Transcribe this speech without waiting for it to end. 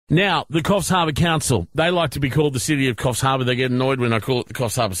Now, the Coffs Harbour Council, they like to be called the City of Coffs Harbour. They get annoyed when I call it the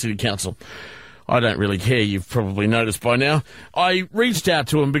Coffs Harbour City Council. I don't really care, you've probably noticed by now. I reached out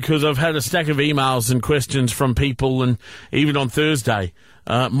to them because I've had a stack of emails and questions from people, and even on Thursday,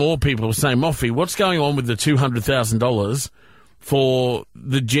 more people were saying, Moffy, what's going on with the $200,000 for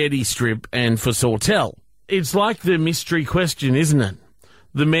the Jetty strip and for Sawtell? It's like the mystery question, isn't it?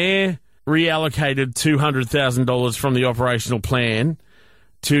 The Mayor reallocated $200,000 from the operational plan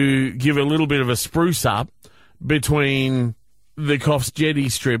to give a little bit of a spruce up between the Coffs Jetty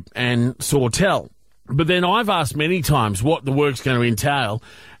strip and Sawtell. But then I've asked many times what the work's going to entail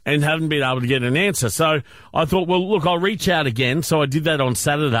and haven't been able to get an answer. So I thought, well, look, I'll reach out again. So I did that on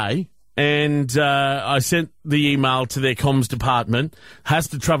Saturday, and I sent the email to their comms department. Has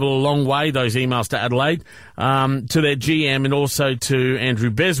to travel a long way, those emails, to Adelaide, to their GM and also to Andrew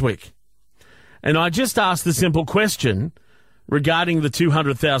Beswick. And I just asked the simple question regarding the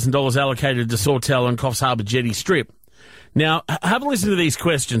 $200,000 allocated to Sawtell and Coffs Harbour Jetty strip. Now, have a listen to these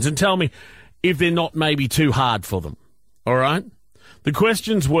questions and tell me if they're not maybe too hard for them, all right? The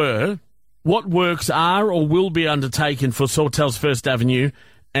questions were, what works are or will be undertaken for Sawtell's First Avenue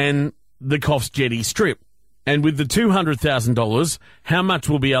and the Coffs Jetty strip? And with the $200,000, how much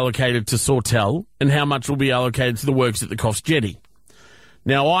will be allocated to Sawtell and how much will be allocated to the works at the Coffs Jetty?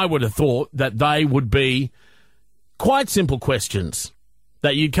 Now, I would have thought that they would be quite simple questions,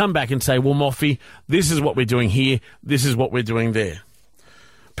 that you'd come back and say, well, Moffy, this is what we're doing here, this is what we're doing there.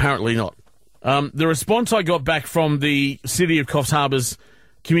 Apparently not. The response I got back from the City of Coffs Harbour's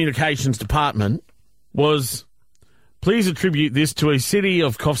Communications Department was, please attribute this to a City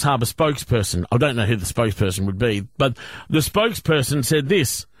of Coffs Harbour spokesperson. I don't know who the spokesperson would be, but the spokesperson said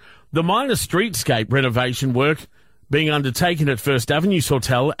this: the minor streetscape renovation work being undertaken at First Avenue,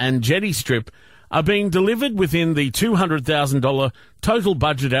 Sawtell and Jetty Strip are being delivered within the $200,000 total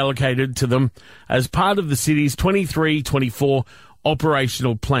budget allocated to them as part of the city's 23-24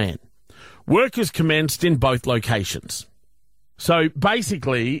 operational plan. Work has commenced in both locations. So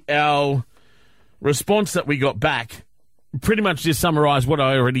basically, our response that we got back pretty much just summarised what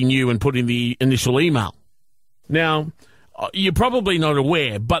I already knew and put in the initial email. Now, you're probably not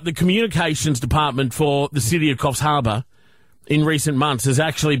aware, but the communications department for the City of Coffs Harbour in recent months has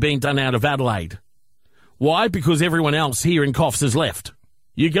actually been done out of Adelaide. Why? Because everyone else here in Coffs has left.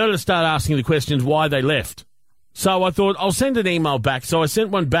 You've got to start asking the questions why they left. So I thought I'll send an email back. So I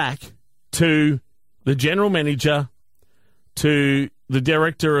sent one back to the General Manager, to the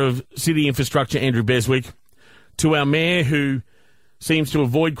Director of City Infrastructure, Andrew Beswick, to our Mayor, who seems to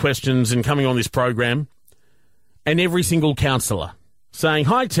avoid questions and coming on this program, and every single councillor, saying,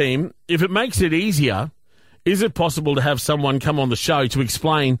 hi team, if it makes it easier, is it possible to have someone come on the show to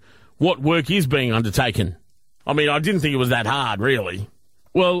explain what work is being undertaken? I mean, I didn't think it was that hard, really.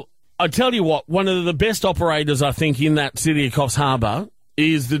 Well, I tell you what, one of the best operators, I think, in that City of Coffs Harbour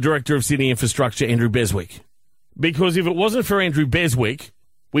is the Director of City Infrastructure, Andrew Beswick. Because if it wasn't for Andrew Beswick,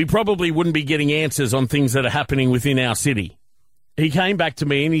 we probably wouldn't be getting answers on things that are happening within our city. He came back to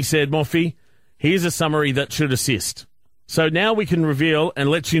me and he said, Moffy, here's a summary that should assist. So now we can reveal and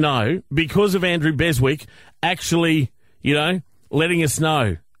let you know, because of Andrew Beswick actually, letting us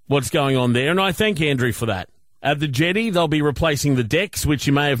know what's going on there. And I thank Andrew for that. At the Jetty, they'll be replacing the decks, which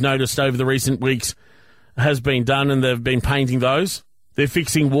you may have noticed over the recent weeks has been done, and they've been painting those. They're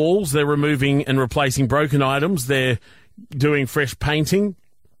fixing walls. They're removing and replacing broken items. They're doing fresh painting,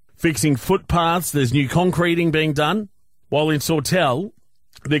 fixing footpaths. There's new concreting being done. While in Sawtell,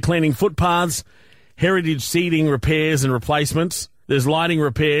 they're cleaning footpaths, heritage seating repairs and replacements. There's lighting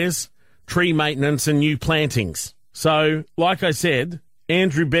repairs, tree maintenance and new plantings. So, like I said,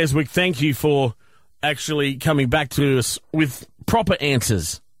 Andrew Beswick, thank you for actually coming back to us with proper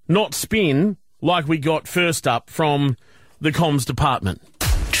answers, not spin like we got first up from the comms department.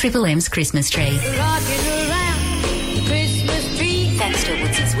 Triple M's Christmas tree. Rocking around the Christmas tree. Thanks to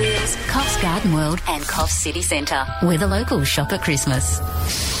Woodson's Wheels, Coffs Garden World and Coffs City Centre. We're the local shop at Christmas.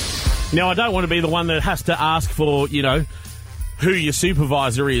 Now, I don't want to be the one that has to ask for, who your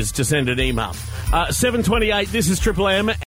supervisor is to send an email. 7:28, this is Triple M.